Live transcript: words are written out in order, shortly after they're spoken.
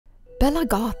Bella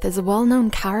Goth is a well-known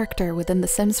character within the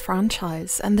Sims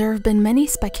franchise, and there have been many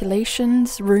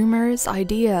speculations, rumors,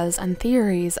 ideas, and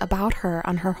theories about her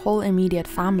and her whole immediate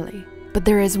family. But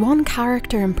there is one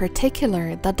character in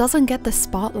particular that doesn't get the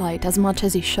spotlight as much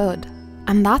as he should,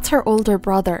 and that's her older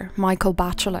brother, Michael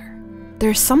Bachelor.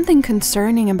 There's something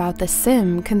concerning about this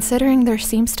sim, considering there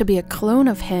seems to be a clone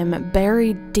of him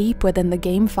buried deep within the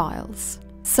game files.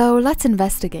 So let's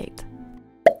investigate.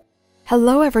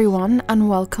 Hello everyone, and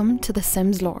welcome to The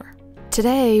Sims Lore.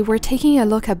 Today we're taking a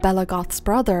look at Bella Goth's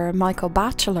brother, Michael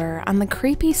Bachelor, and the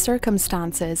creepy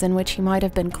circumstances in which he might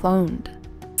have been cloned.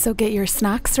 So get your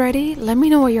snacks ready, let me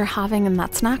know what you're having in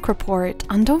that snack report,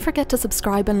 and don't forget to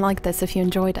subscribe and like this if you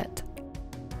enjoyed it.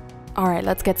 Alright,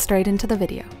 let's get straight into the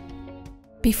video.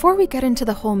 Before we get into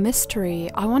the whole mystery,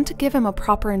 I want to give him a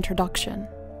proper introduction.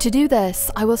 To do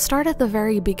this, I will start at the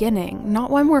very beginning,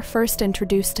 not when we're first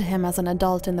introduced to him as an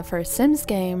adult in the first Sims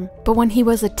game, but when he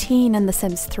was a teen in The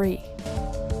Sims 3.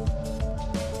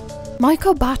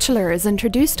 Michael Bachelor is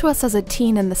introduced to us as a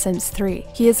teen in The Sims 3.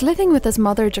 He is living with his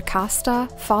mother Jocasta,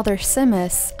 father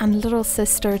Simus, and little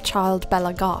sister child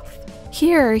Bella Goth.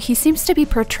 Here, he seems to be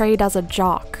portrayed as a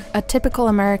jock, a typical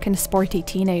American sporty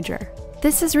teenager.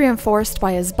 This is reinforced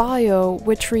by his bio,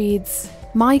 which reads,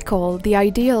 Michael, the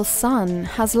ideal son,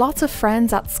 has lots of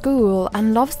friends at school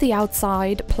and loves the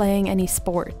outside, playing any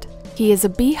sport. He is a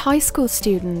B high school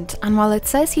student, and while it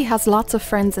says he has lots of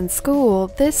friends in school,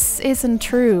 this isn't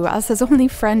true, as his only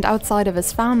friend outside of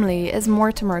his family is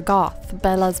Mortimer Goth,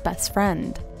 Bella's best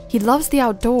friend. He loves the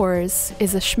outdoors,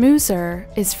 is a schmoozer,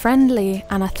 is friendly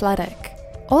and athletic.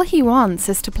 All he wants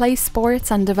is to play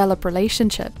sports and develop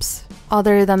relationships.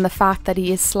 Other than the fact that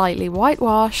he is slightly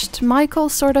whitewashed, Michael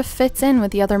sort of fits in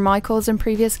with the other Michaels in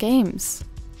previous games.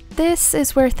 This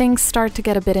is where things start to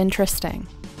get a bit interesting.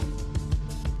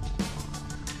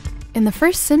 In the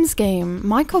first Sims game,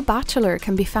 Michael Bachelor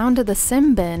can be found at the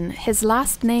Sim bin. His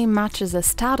last name matches his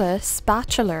status,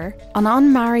 Bachelor, an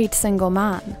unmarried single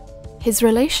man. His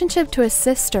relationship to his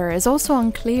sister is also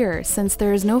unclear since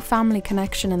there is no family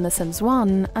connection in The Sims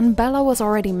 1 and Bella was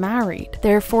already married,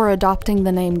 therefore adopting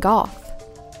the name Goth.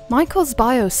 Michael's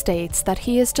bio states that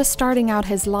he is just starting out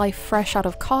his life fresh out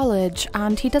of college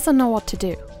and he doesn't know what to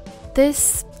do.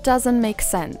 This doesn't make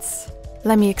sense.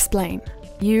 Let me explain.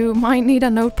 You might need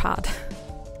a notepad.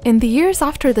 In the years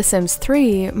after The Sims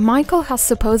 3, Michael has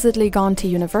supposedly gone to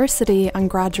university and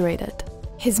graduated.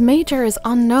 His major is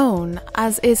unknown,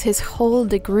 as is his whole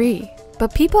degree,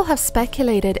 but people have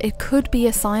speculated it could be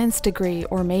a science degree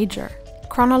or major.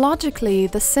 Chronologically,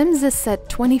 The Sims is set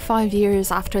 25 years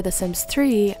after The Sims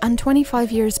 3 and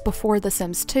 25 years before The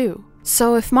Sims 2.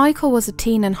 So if Michael was a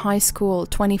teen in high school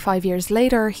 25 years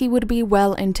later, he would be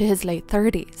well into his late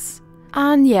 30s.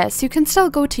 And yes, you can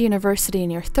still go to university in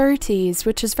your 30s,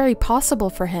 which is very possible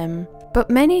for him,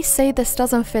 but many say this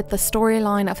doesn't fit the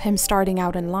storyline of him starting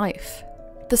out in life.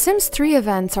 The Sims 3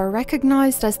 events are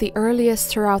recognized as the earliest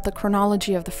throughout the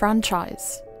chronology of the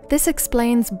franchise. This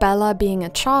explains Bella being a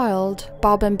child,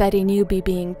 Bob and Betty Newby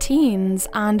being teens,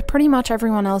 and pretty much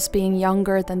everyone else being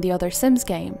younger than the other Sims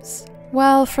games.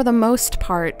 Well, for the most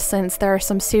part, since there are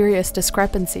some serious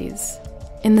discrepancies.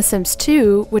 In The Sims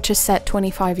 2, which is set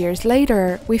 25 years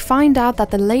later, we find out that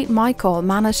the late Michael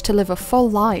managed to live a full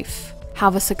life,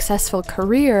 have a successful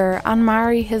career, and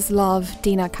marry his love,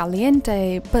 Dina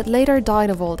Caliente, but later died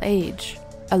of old age.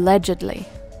 Allegedly.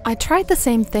 I tried the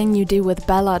same thing you do with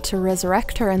Bella to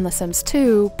resurrect her in The Sims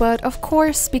 2, but of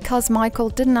course, because Michael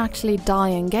didn't actually die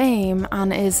in-game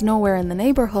and is nowhere in the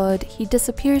neighborhood, he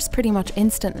disappears pretty much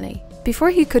instantly. Before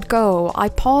he could go, I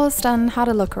paused and had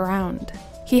a look around.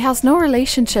 He has no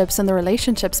relationships in the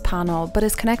relationships panel, but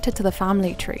is connected to the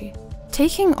family tree.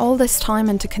 Taking all this time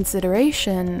into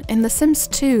consideration, in The Sims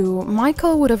 2,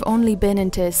 Michael would have only been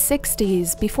into his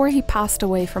 60s before he passed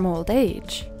away from old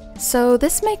age. So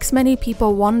this makes many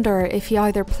people wonder if he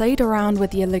either played around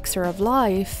with the elixir of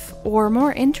life, or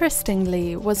more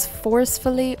interestingly, was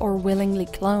forcefully or willingly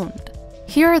cloned.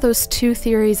 Here are those two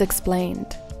theories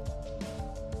explained.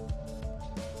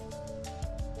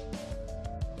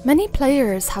 Many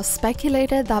players have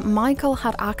speculated that Michael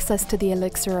had access to the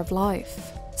elixir of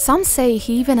life. Some say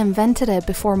he even invented it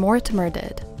before Mortimer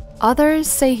did. Others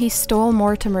say he stole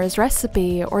Mortimer's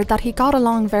recipe or that he got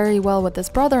along very well with his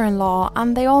brother-in-law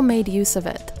and they all made use of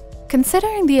it.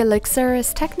 Considering the elixir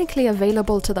is technically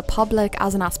available to the public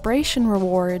as an aspiration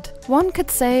reward, one could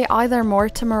say either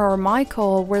Mortimer or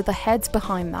Michael were the heads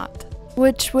behind that,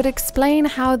 which would explain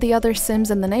how the other Sims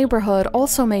in the neighborhood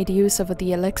also made use of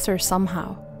the elixir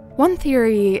somehow. One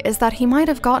theory is that he might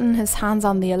have gotten his hands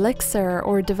on the elixir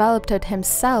or developed it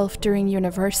himself during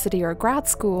university or grad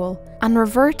school, and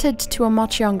reverted to a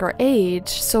much younger age,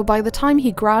 so by the time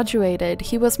he graduated,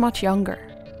 he was much younger.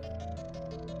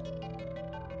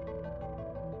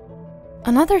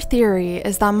 Another theory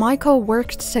is that Michael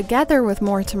worked together with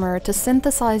Mortimer to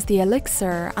synthesize the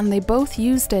elixir, and they both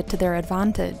used it to their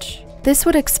advantage. This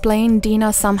would explain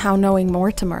Dina somehow knowing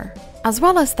Mortimer. As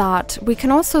well as that, we can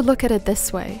also look at it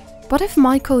this way. What if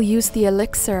Michael used the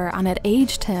elixir and it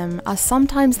aged him, as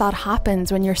sometimes that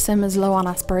happens when your sim is low on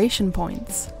aspiration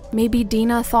points? Maybe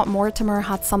Dina thought Mortimer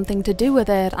had something to do with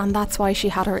it, and that's why she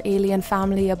had her alien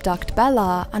family abduct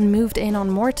Bella and moved in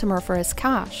on Mortimer for his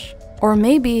cash. Or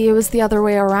maybe it was the other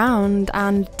way around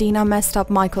and Dina messed up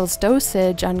Michael's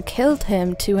dosage and killed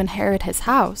him to inherit his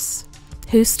house.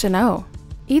 Who's to know?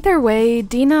 Either way,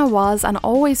 Dina was and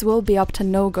always will be up to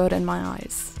no good in my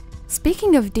eyes.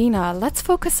 Speaking of Dina, let's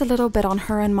focus a little bit on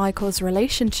her and Michael's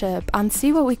relationship and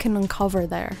see what we can uncover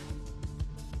there.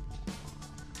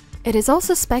 It is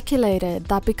also speculated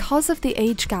that because of the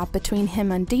age gap between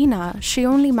him and Dina, she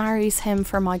only marries him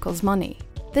for Michael's money.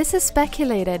 This is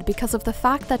speculated because of the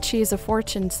fact that she is a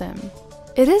fortune sim.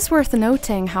 It is worth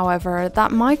noting, however,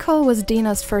 that Michael was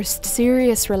Dina's first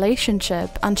serious relationship,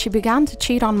 and she began to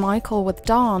cheat on Michael with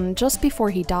Dawn just before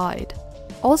he died.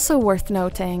 Also worth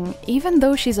noting, even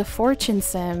though she's a fortune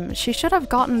sim, she should have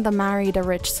gotten the married a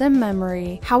rich sim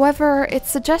memory. However, it's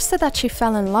suggested that she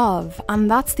fell in love, and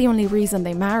that's the only reason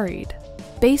they married.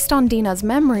 Based on Dina's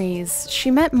memories, she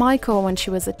met Michael when she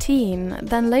was a teen,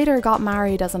 then later got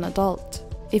married as an adult.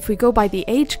 If we go by the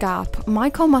age gap,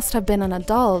 Michael must have been an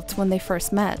adult when they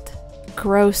first met.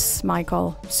 Gross,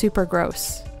 Michael. Super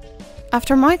gross.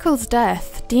 After Michael's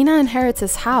death, Dina inherits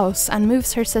his house and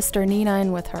moves her sister Nina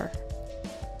in with her.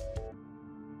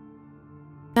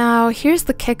 Now, here's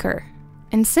the kicker.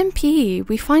 In Sim P,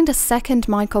 we find a second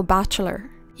Michael Bachelor.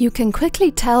 You can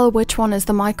quickly tell which one is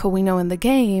the Michael we know in the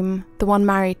game, the one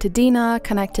married to Dina,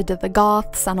 connected to the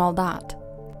Goths and all that.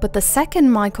 But the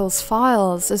second Michael's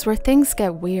files is where things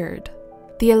get weird.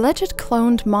 The alleged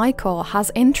cloned Michael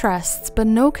has interests but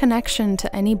no connection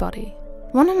to anybody.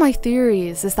 One of my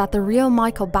theories is that the real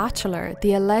Michael Bachelor,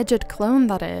 the alleged clone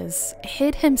that is,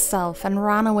 hid himself and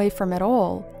ran away from it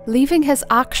all, leaving his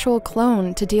actual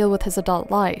clone to deal with his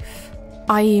adult life,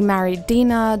 i.e. married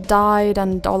Dina, died,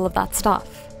 and all of that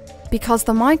stuff. Because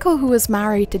the Michael who was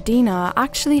married to Dina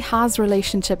actually has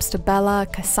relationships to Bella,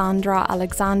 Cassandra,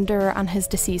 Alexander, and his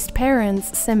deceased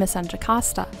parents, Simus and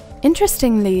Jocasta.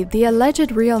 Interestingly, the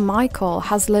alleged real Michael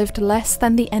has lived less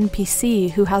than the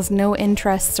NPC who has no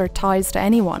interests or ties to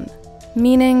anyone,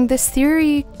 meaning this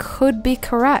theory could be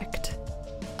correct.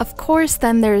 Of course,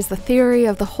 then there is the theory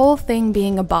of the whole thing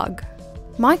being a bug.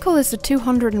 Michael is the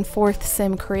 204th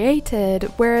sim created,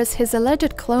 whereas his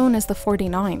alleged clone is the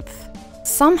 49th.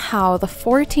 Somehow, the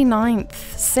 49th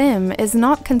sim is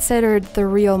not considered the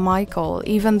real Michael,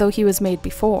 even though he was made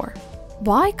before.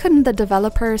 Why couldn't the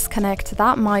developers connect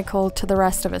that Michael to the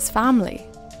rest of his family?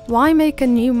 Why make a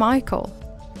new Michael?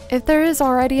 If there is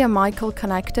already a Michael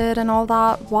connected and all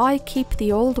that, why keep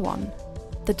the old one?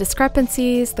 The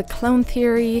discrepancies, the clone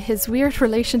theory, his weird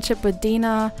relationship with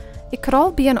Dina, it could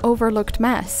all be an overlooked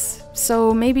mess,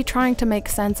 so maybe trying to make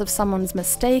sense of someone's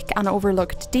mistake and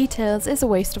overlooked details is a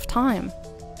waste of time.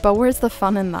 But where's the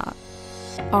fun in that?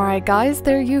 Alright guys,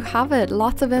 there you have it,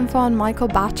 lots of info on Michael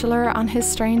Bachelor and his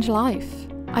strange life.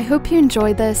 I hope you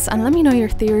enjoyed this and let me know your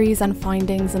theories and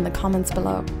findings in the comments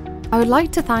below. I would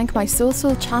like to thank my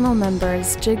social channel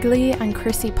members Jiggly and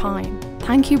Krissy Pyne.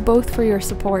 Thank you both for your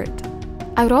support.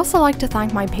 I would also like to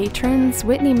thank my patrons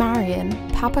Whitney Marion,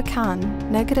 Papa Khan,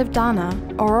 Negative Dana,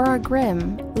 Aurora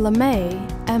Grimm,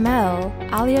 LeMay,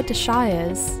 ML, Alia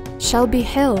Deshayas, Shelby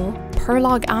Hill,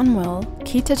 Perlog Anwil,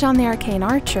 Kita John the Arcane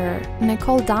Archer,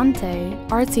 Nicole Dante,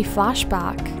 Artsy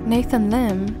Flashback, Nathan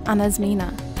Lim, and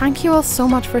Asmina. Thank you all so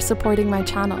much for supporting my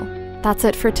channel. That's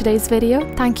it for today's video.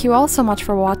 Thank you all so much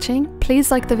for watching. Please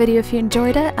like the video if you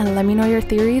enjoyed it and let me know your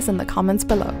theories in the comments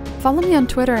below. Follow me on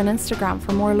Twitter and Instagram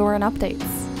for more lore and updates.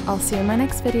 I'll see you in my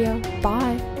next video.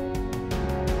 Bye!